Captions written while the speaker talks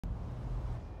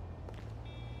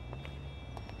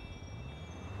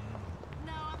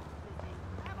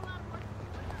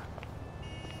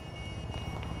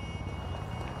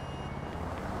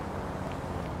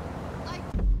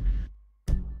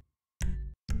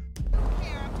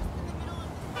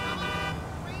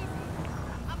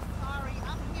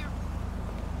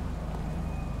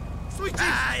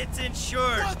Ah, it's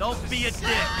insured. Don't be a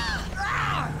dick.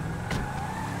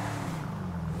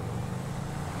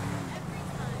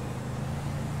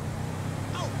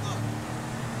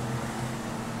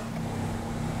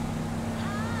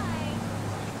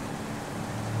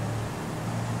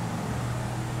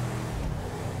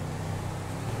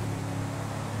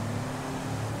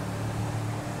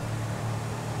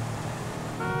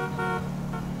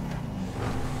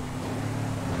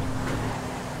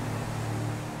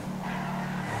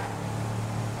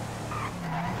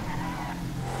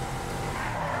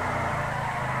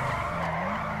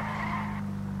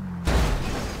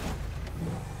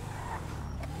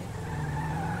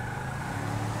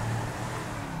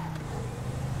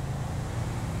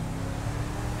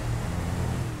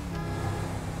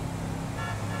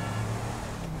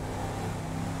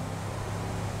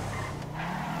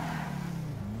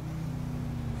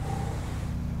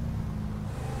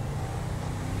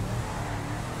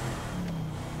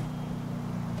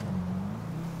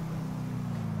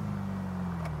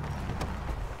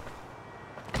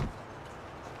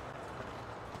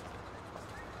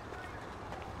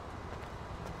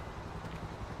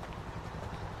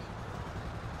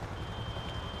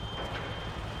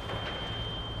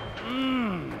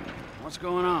 What's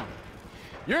going on?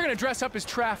 You're gonna dress up as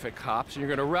traffic cops, and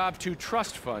you're gonna rob two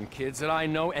trust fund kids that I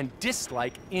know and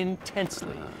dislike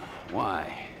intensely.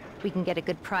 Why? We can get a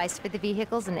good price for the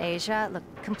vehicles in Asia. Look,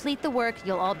 complete the work,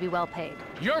 you'll all be well paid.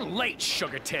 You're late,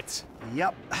 sugar tits!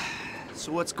 Yep.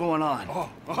 So what's going on?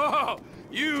 Oh,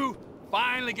 you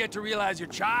finally get to realize your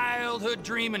childhood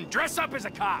dream and dress up as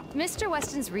a cop. Mr.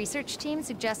 Weston's research team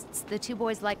suggests the two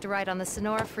boys like to ride on the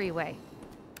Sonora Freeway.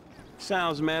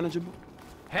 Sounds manageable.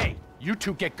 Hey, you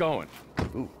two get going.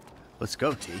 Ooh, let's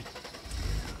go, T.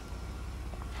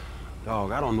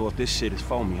 Dog, I don't know if this shit is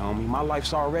for me, homie. My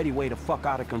life's already way the fuck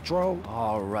out of control.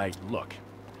 All right, look.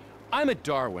 I'm a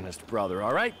Darwinist, brother,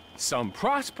 all right? Some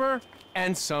prosper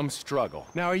and some struggle.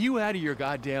 Now, are you out of your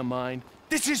goddamn mind?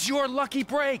 This is your lucky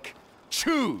break.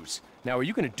 Choose. Now, are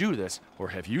you gonna do this, or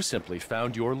have you simply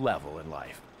found your level in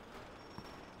life?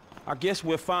 I guess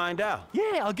we'll find out.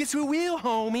 Yeah, I guess we will,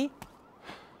 homie.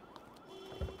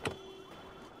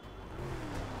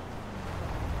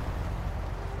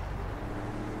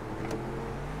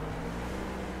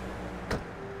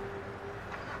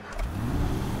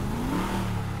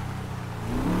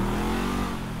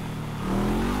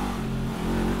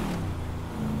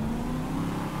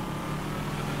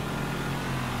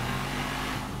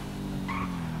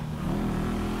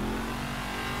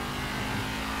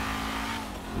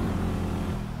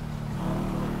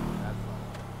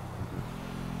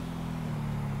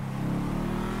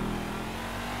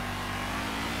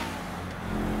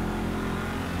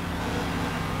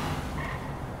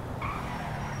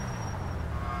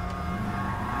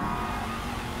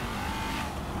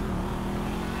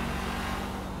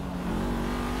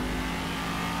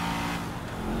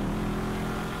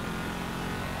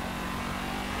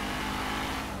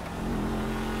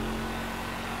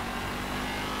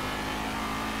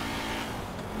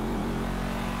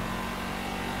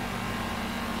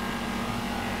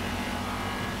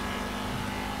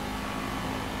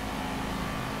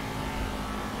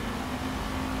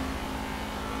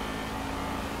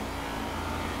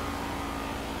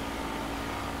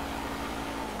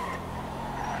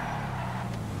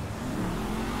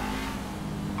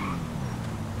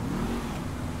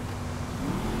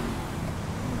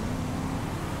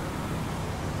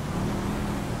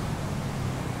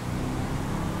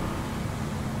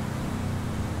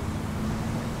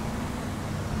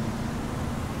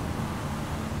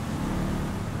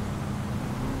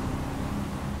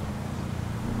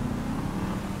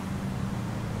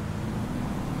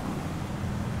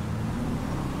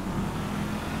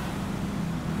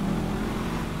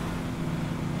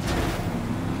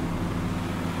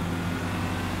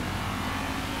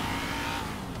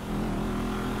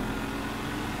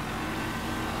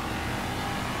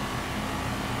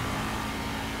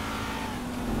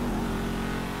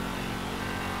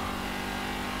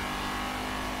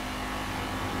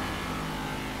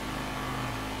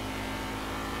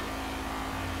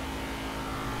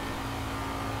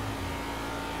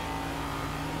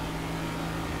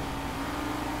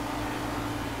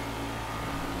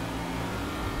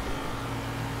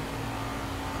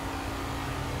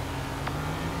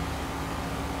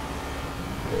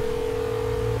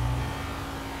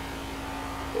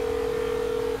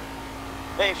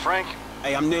 Hey, Frank.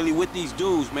 Hey, I'm nearly with these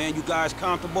dudes, man. You guys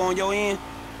comfortable on your end?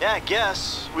 Yeah, I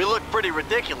guess. We look pretty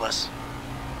ridiculous.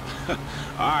 All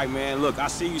right, man. Look, I'll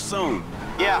see you soon.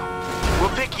 Yeah, we'll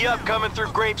pick you up coming through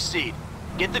Grapeseed.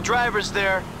 Get the drivers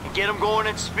there and get them going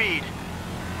at speed.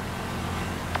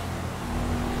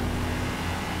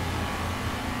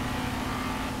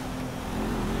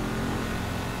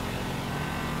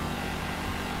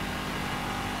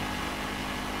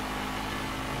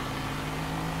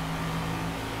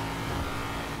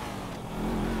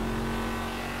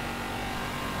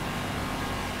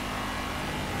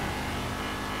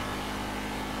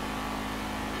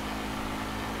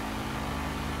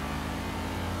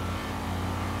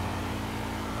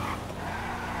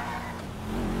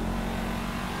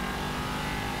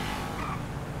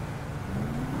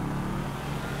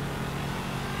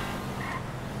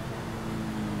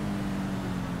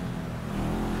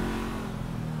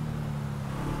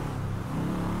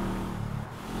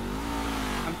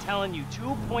 telling you,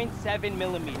 2.7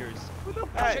 millimeters.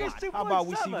 Hey, how about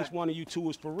we see which one of you two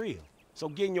is for real? So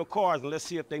get in your cars and let's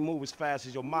see if they move as fast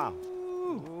as your mouth.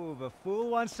 Ooh, the fool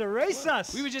wants to race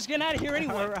us. We were just getting out of here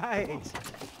anyway. All right.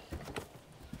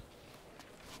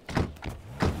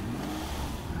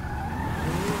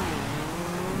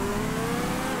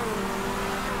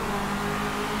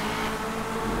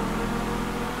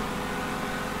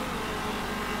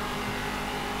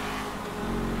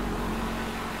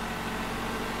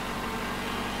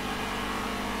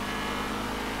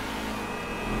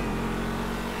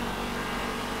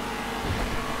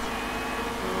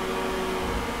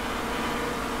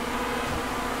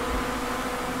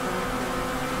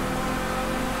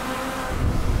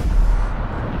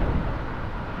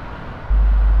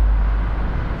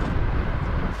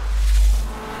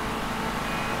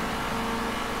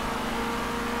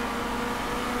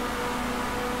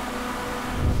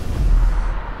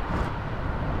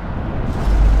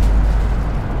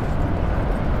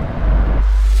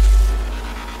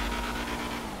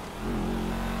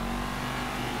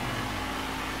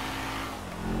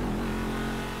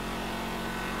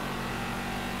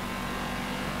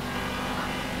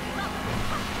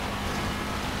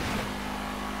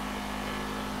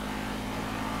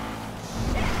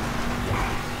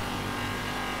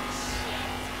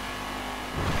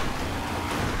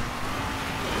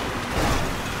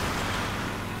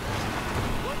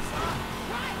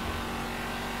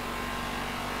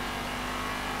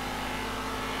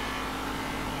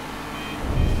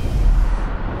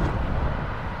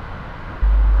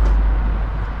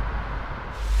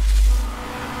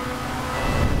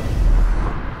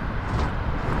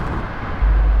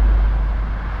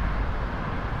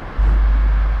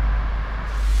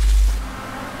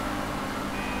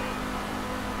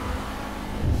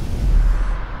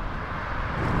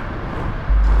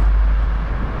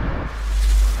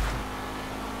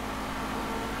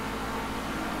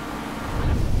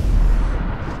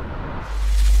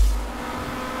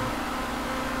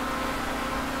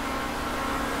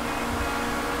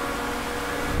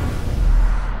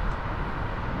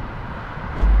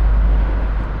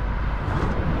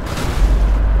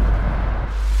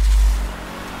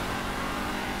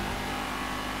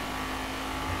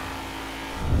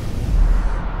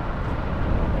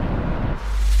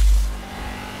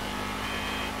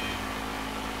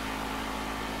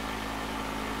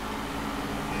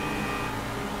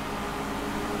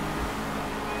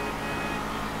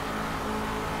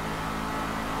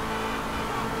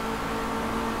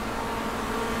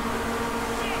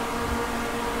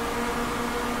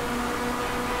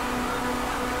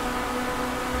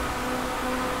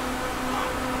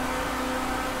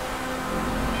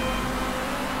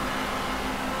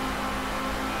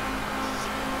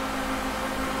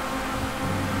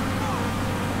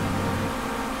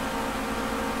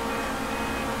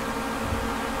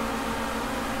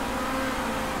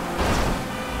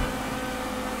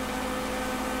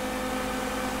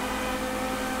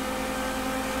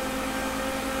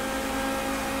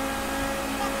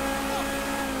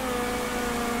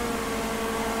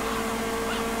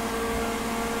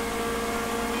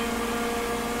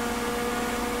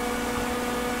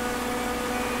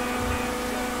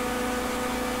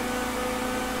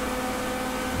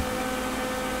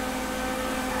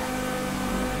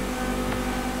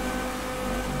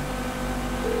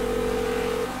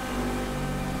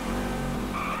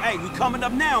 Hey, we coming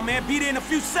up now, man. Be there in a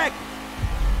few seconds.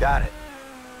 Got it.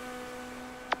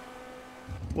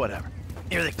 Whatever.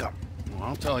 Here they come. Well,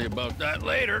 I'll tell you about that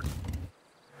later.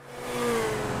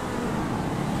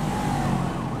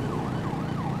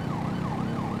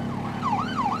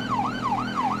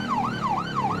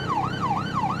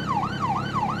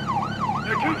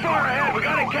 They're too far ahead. We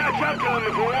gotta catch up to them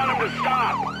if we want them to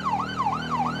stop.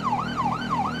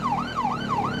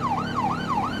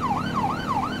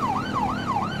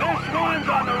 This one's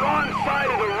on the wrong side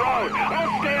of the road.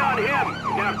 I'll stay on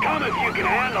him. Now come if you can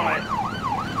handle it.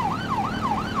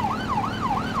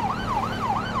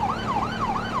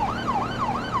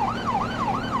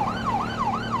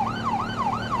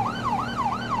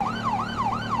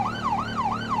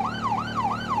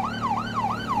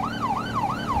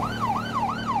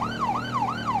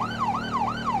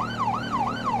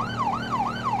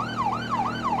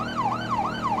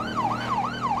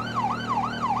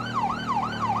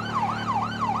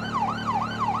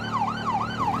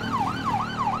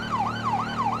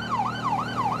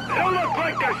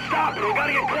 They're stopping. We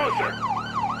gotta get closer.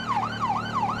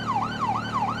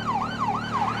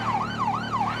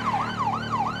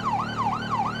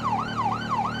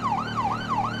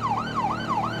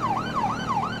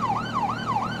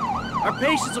 Our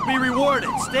patience will be rewarded.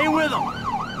 Stay with them.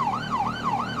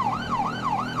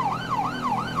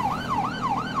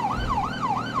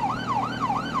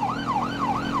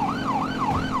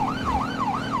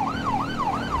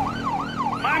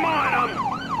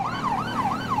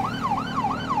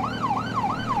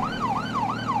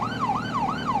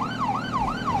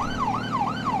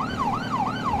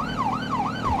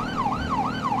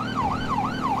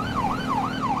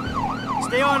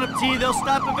 Stay on them, T. They'll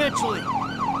stop eventually.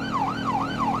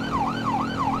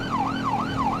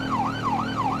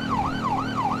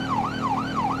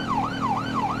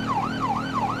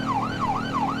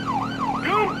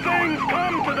 Good things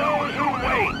come to those who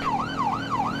wait.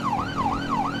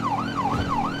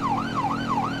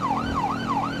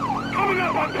 Coming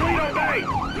up on Toledo Bay.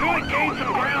 We might gain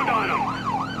some ground on them.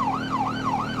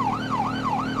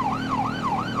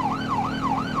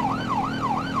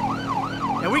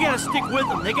 And we gotta stick with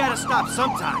them. They gotta stop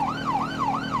sometime.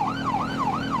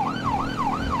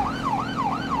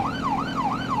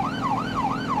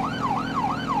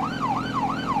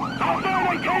 How far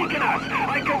are they taking us?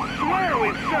 I could swear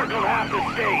we've circled half the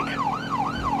state.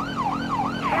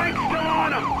 Frank's still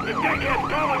on him. The dickheads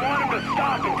probably want him to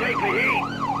stop and take the heat.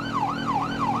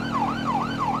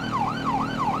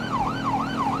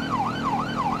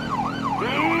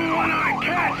 When I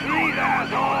catch these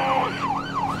assholes!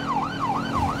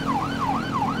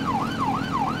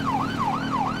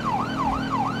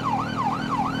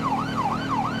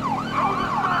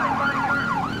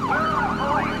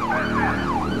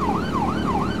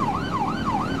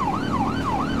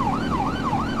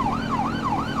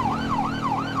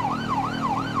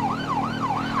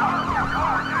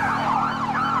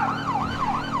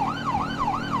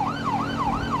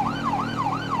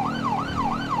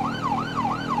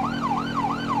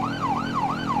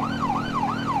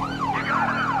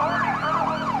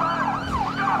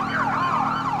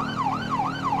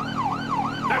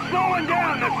 Slowing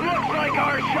down, this looks like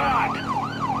our shot!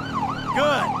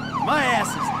 Good. My ass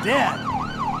is dead.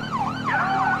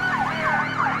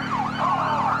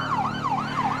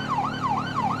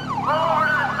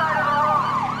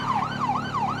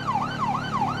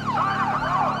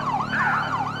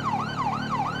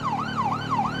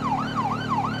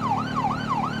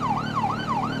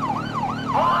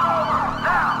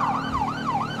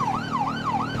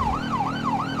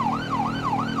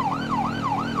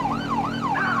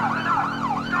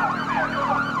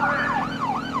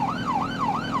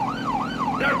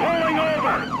 They're pulling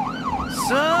over!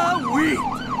 Sweet!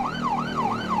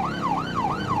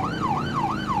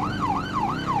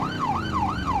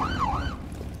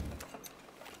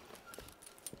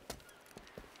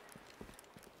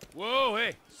 Whoa,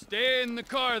 hey, stay in the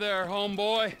car there,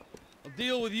 homeboy. I'll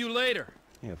deal with you later.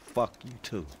 Yeah, fuck you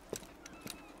too.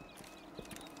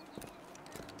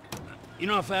 You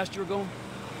know how fast you were going?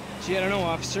 Gee, I don't know,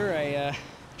 officer. I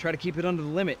try to keep it under the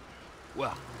limit.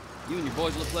 Well, you and your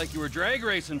boys look like you were drag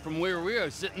racing from where we were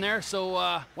sitting there, so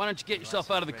why don't you get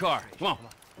yourself out of the car? Come on.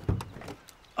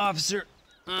 Officer,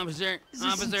 Officer, is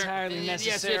this officer. entirely Yes,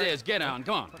 necessary? it is. Get on.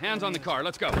 Come on. Hands on the car.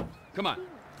 Let's go. Come on.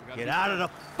 Get out of the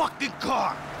fucking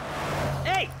car!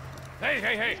 Hey! Hey,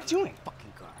 hey, hey. What are you doing?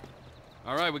 Fucking car.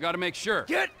 All right, we got to make sure.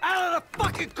 Get out of the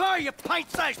fucking car, you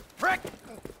pint-sized prick!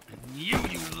 You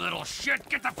little shit,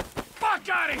 get the fuck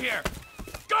out of here!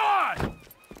 Go on!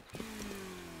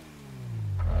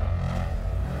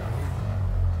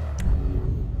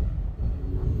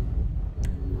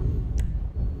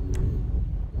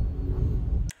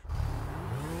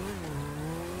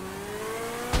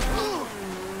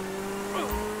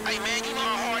 Hey man, you know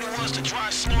how hard it was to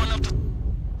drive slow enough to...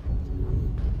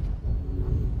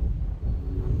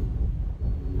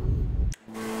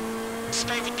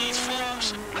 Stay with these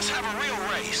fools. Let's have a real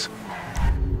race.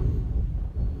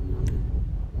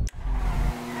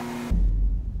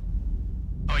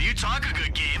 Oh, you talk a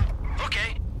good game.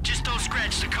 Okay, just don't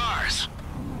scratch the cars.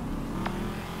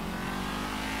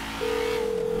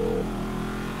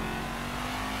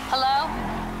 Hello?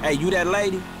 Hey, you that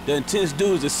lady? The Intense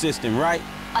Dude's assistant, right?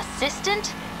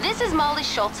 Assistant? This is Molly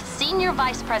Schultz, Senior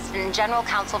Vice President and General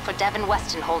Counsel for Devin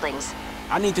Weston Holdings.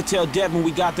 I need to tell Devin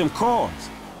we got them cars.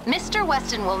 Mr.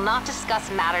 Weston will not discuss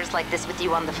matters like this with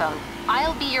you on the phone.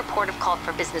 I'll be your port of call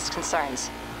for business concerns.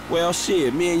 Well,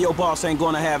 shit, me and your boss ain't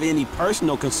gonna have any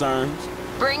personal concerns.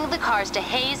 Bring the cars to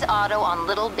Hayes Auto on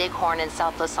Little Bighorn in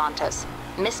South Los Santos.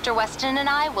 Mr. Weston and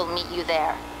I will meet you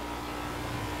there.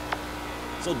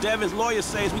 So Devin's lawyer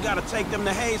says we gotta take them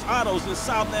to Hayes Autos in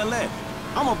South LA.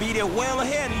 I'm gonna be there well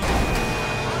ahead of you.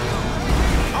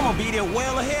 I'm gonna be there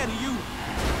well ahead of you.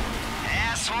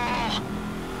 Asshole!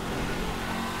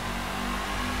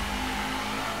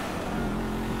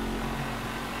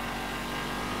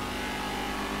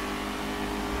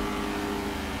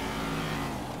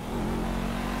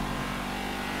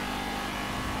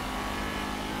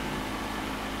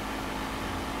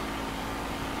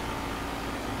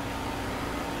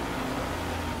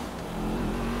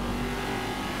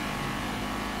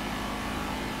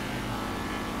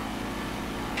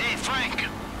 Frank.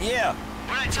 Yeah.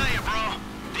 What'd I tell you, bro?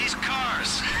 These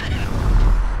cars.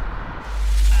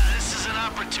 This is an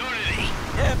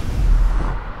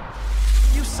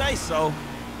say so.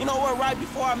 You know what, right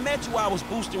before I met you, I was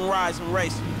boosting rides and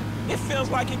racing. It feels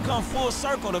like it come full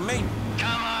circle to me.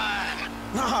 Come on.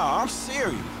 Nah, I'm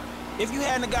serious. If you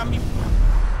hadn't got me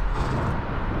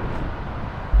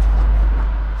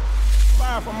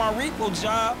fired from my repo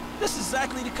job, this is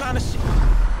exactly the kind of shit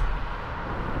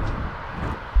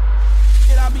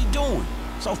I be doing.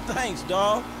 So thanks,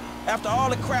 dawg. After all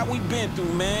the crap we've been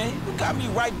through, man, you got me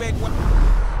right back where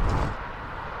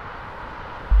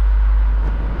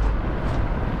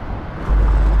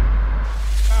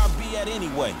I'll be at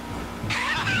anyway.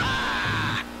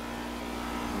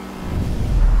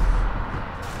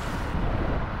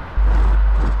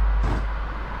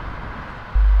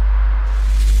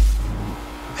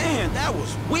 Man, that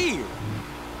was weird.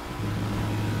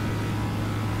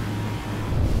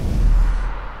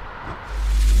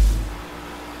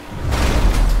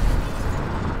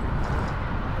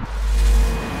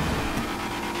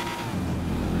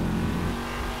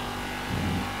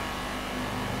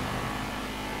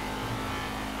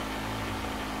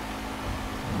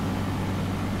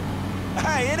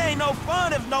 Hey, it ain't no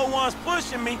fun if no one's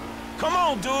pushing me. Come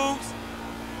on, dudes.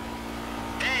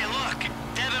 Hey, look,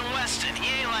 Devin Weston,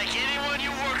 he ain't like anyone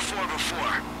you worked for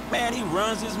before. Man, he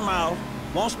runs his mouth,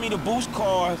 wants me to boost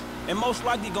cars, and most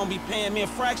likely gonna be paying me a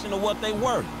fraction of what they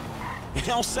worth. It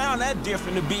don't sound that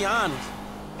different, to be honest.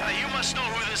 You must know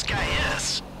who this guy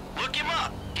is. Look him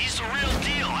up. He's the real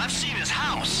deal. I've seen his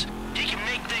house. He can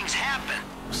make things happen.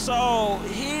 So,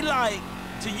 he like,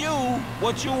 to you,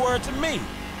 what you were to me.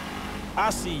 I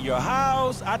see your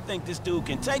house, I think this dude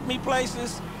can take me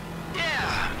places.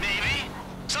 Yeah, maybe.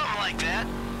 Something like that.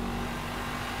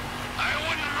 I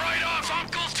wouldn't write off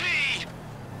Uncle T.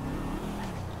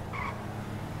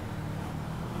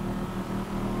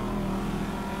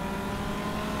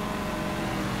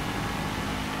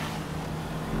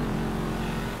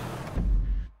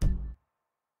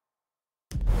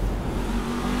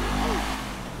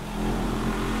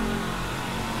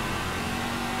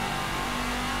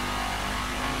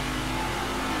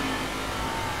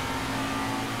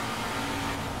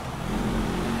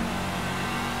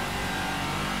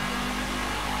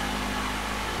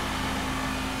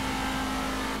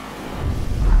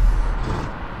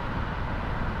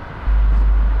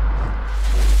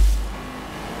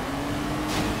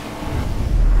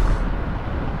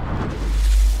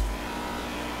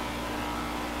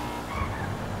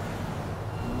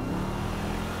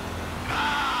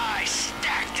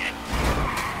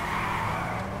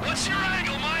 What's your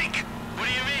angle, Mike? What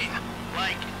do you mean?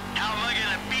 Like, how am I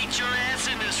gonna beat your ass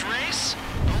in this race?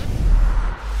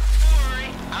 Don't worry,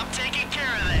 I'm taking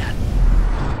care of that.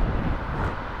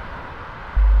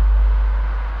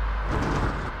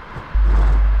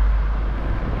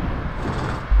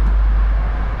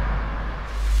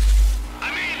 I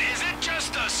mean, is it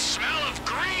just the smell of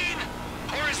green?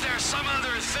 Or is there some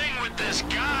other thing with this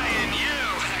guy and you?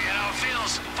 You know,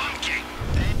 feels funky.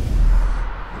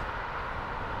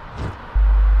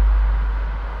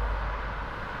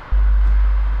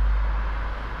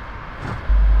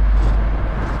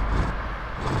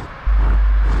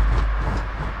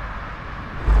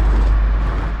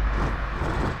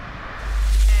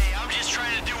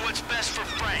 Best for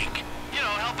Frank. You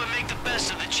know, help him make the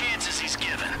best of the chances he's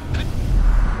given.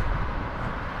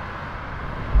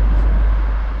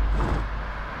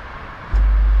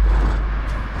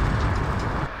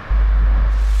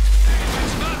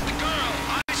 It's not the girl.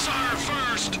 I saw her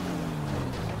first.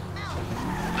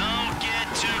 Don't get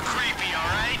too creepy,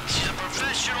 all right? She's a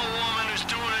professional woman who's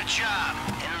doing a job.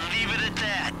 And leave it at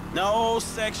that. No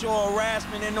sexual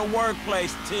harassment in the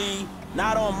workplace, T.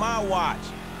 Not on my watch.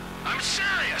 I'm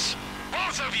serious!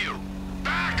 Both of you!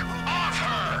 Back off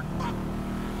her!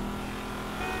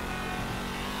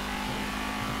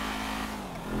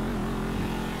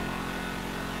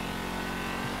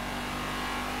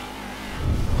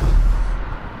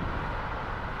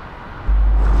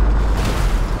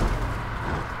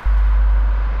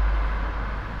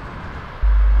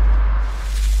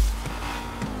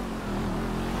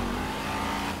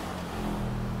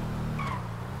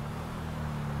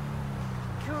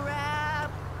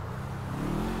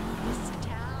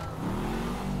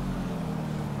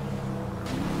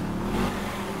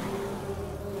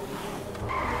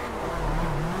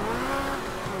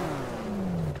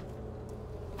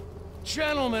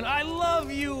 Gentlemen, I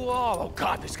love you all. Oh,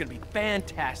 God, this is gonna be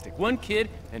fantastic. One kid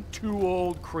and two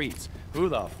old creeps. Who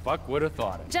the fuck would have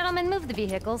thought it? Gentlemen, move the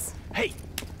vehicles. Hey,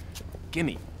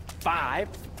 gimme 5,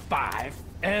 5,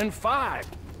 and 5.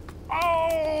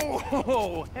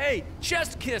 Oh, hey,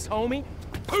 chest kiss, homie.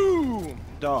 Boom.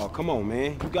 Dog, come on,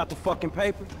 man. You got the fucking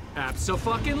paper?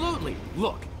 Abso-fucking-lutely.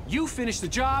 Look, you finish the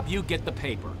job, you get the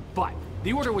paper. But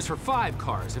the order was for 5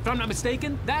 cars. If I'm not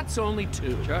mistaken, that's only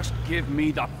 2. Just give me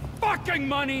the fucking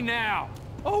money now!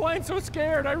 Oh, I'm so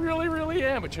scared. I really, really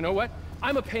am. But you know what?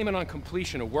 I'm a payment on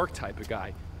completion of work type of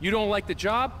guy. You don't like the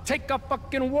job? Take a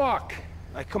fucking walk.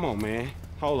 Hey, come on, man.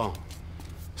 Hold on.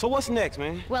 So what's next,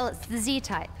 man? Well, it's the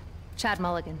Z-type. Chad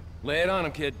Mulligan. Lay it on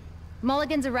him, kid.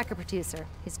 Mulligan's a record producer.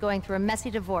 He's going through a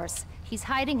messy divorce. He's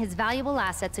hiding his valuable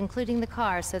assets, including the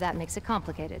car, so that makes it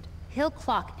complicated. He'll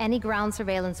clock any ground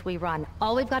surveillance we run.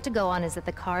 All we've got to go on is that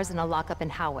the car's in a lockup in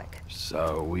Howick.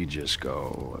 So we just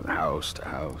go house to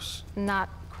house? Not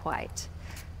quite.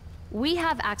 We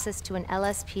have access to an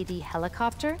LSPD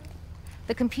helicopter.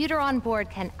 The computer on board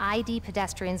can ID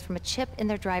pedestrians from a chip in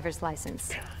their driver's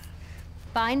license.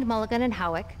 Find Mulligan in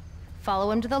Howick, follow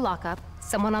him to the lockup,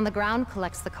 someone on the ground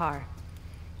collects the car.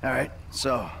 All right,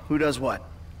 so who does what?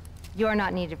 You're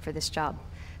not needed for this job.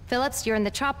 Phillips, you're in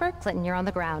the chopper. Clinton, you're on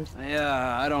the ground.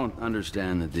 Yeah, I don't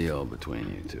understand the deal between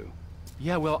you two.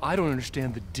 Yeah, well, I don't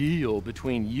understand the deal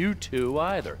between you two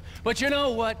either. But you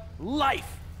know what?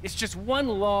 Life is just one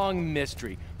long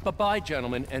mystery. Bye-bye,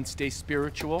 gentlemen, and stay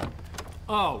spiritual.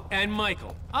 Oh, and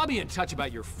Michael, I'll be in touch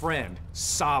about your friend,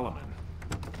 Solomon.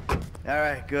 All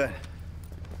right, good.